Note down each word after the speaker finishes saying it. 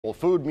Well,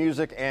 food,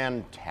 music,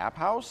 and tap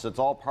house. It's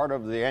all part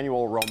of the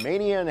annual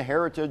Romanian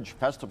Heritage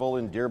Festival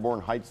in Dearborn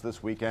Heights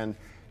this weekend.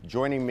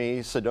 Joining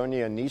me,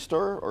 Sidonia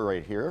Nestor,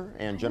 right here,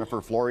 and Jennifer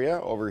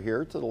Floria over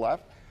here to the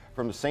left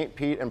from the St.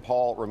 Pete and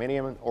Paul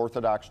Romanian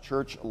Orthodox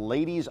Church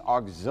Ladies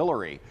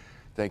Auxiliary.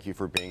 Thank you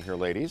for being here,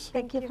 ladies.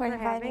 Thank you for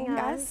having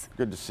us.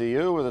 Good to see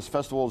you. This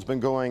festival has been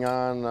going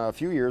on a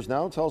few years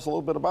now. Tell us a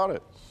little bit about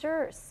it.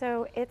 Sure.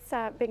 So it's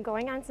been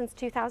going on since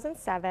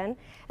 2007,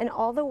 and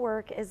all the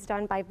work is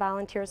done by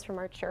volunteers from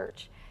our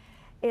church.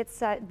 It's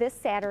this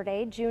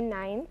Saturday, June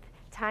 9th.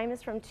 Time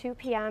is from 2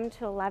 p.m.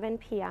 to 11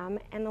 p.m.,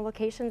 and the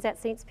location's at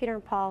St. Peter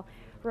and Paul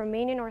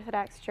Romanian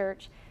Orthodox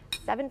Church,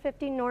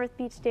 750 North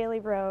Beach Daily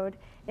Road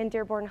in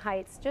Dearborn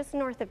Heights, just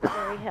north of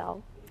Berry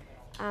Hill.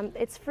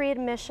 It's free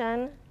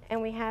admission,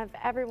 and we have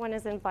everyone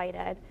is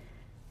invited.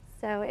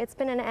 So it's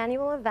been an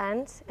annual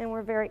event, and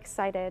we're very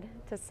excited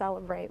to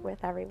celebrate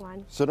with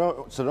everyone.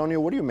 Sidonia,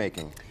 what are you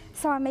making?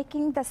 So I'm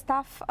making the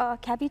stuffed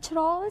cabbage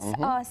rolls.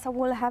 So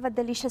we'll have a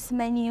delicious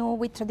menu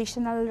with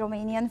traditional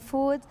Romanian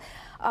food.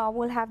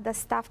 We'll have the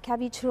stuffed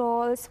cabbage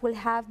rolls. We'll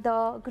have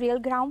the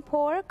grilled ground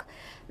pork,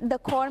 the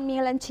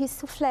cornmeal and cheese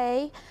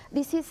souffle.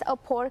 This is a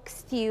pork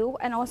stew,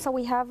 and also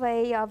we have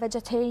a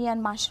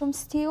vegetarian mushroom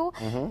stew.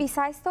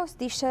 Besides those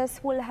dishes,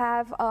 we'll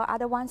have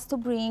other ones to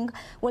bring.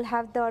 We'll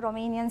have the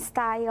Romanian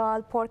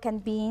style pork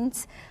and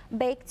beans,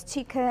 baked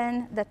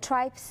chicken, the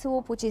tripe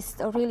soup, which is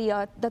really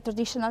the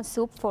traditional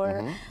soup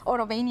for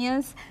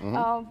Romanians.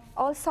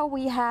 Also,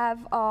 we have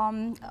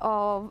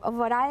a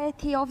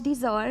variety of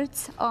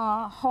desserts,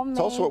 homemade.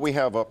 Tell us what we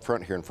have up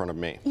front here in front of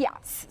me.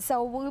 Yes,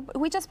 so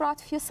we just brought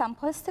a few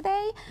samples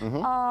today.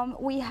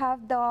 We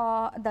have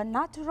the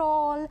nut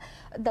roll,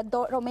 the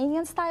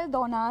Romanian style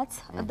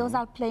donuts. Those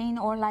are plain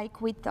or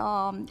like with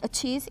a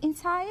cheese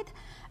inside.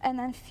 And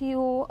then a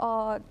few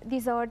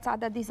desserts,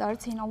 other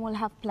desserts, we'll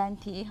have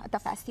plenty at the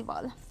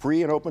festival.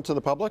 Free and open to the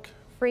public?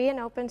 Free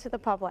and open to the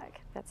public,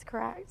 that's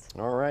correct.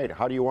 All right,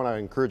 how do you want to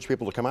encourage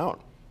people to come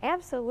out?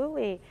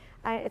 Absolutely.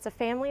 It's a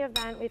family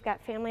event. We've got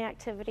family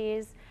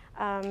activities,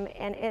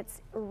 and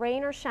it's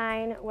rain or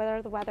shine,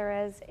 whatever the weather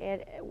is,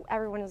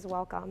 everyone is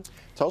welcome.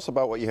 Tell us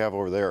about what you have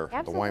over there,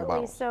 Absolutely. the wine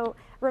bottles. So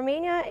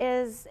Romania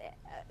is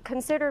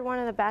considered one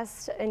of the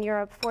best in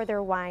Europe for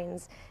their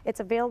wines. It's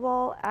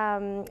available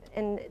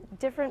in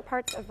different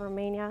parts of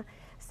Romania.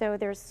 So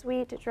there's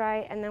sweet,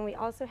 dry, and then we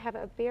also have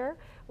a beer,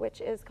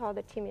 which is called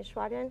the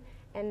Timișoaran,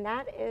 and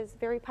that is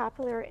very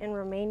popular in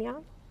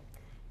Romania.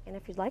 And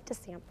if you'd like to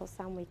sample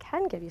some, we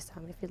can give you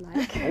some if you'd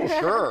like. Oh,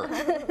 sure.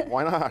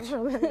 Why not?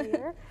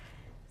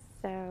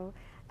 So,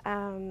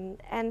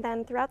 and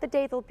then throughout the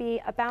day, there'll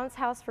be a bounce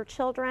house for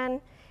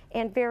children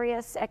and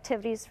various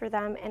activities for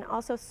them, and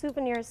also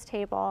souvenirs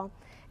table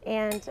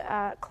and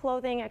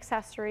clothing,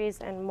 accessories,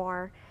 and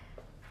more.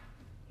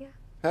 Yeah.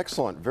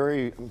 Excellent.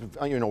 Very,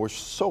 we're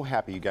so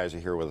happy you guys are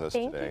here with us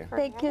today.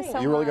 Thank you so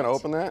much. You really going to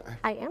open that?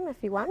 I am,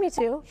 if you want me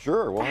to.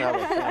 Sure. We'll have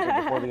a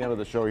sample before the end of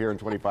the show here in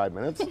 25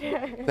 minutes.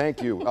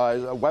 Thank you.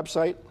 A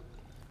website?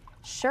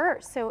 Sure.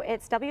 So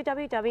it's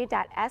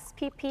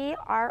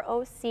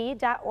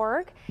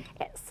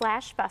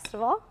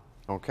www.spproc.org/festival.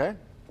 Okay.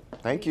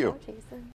 Thank you. Jason.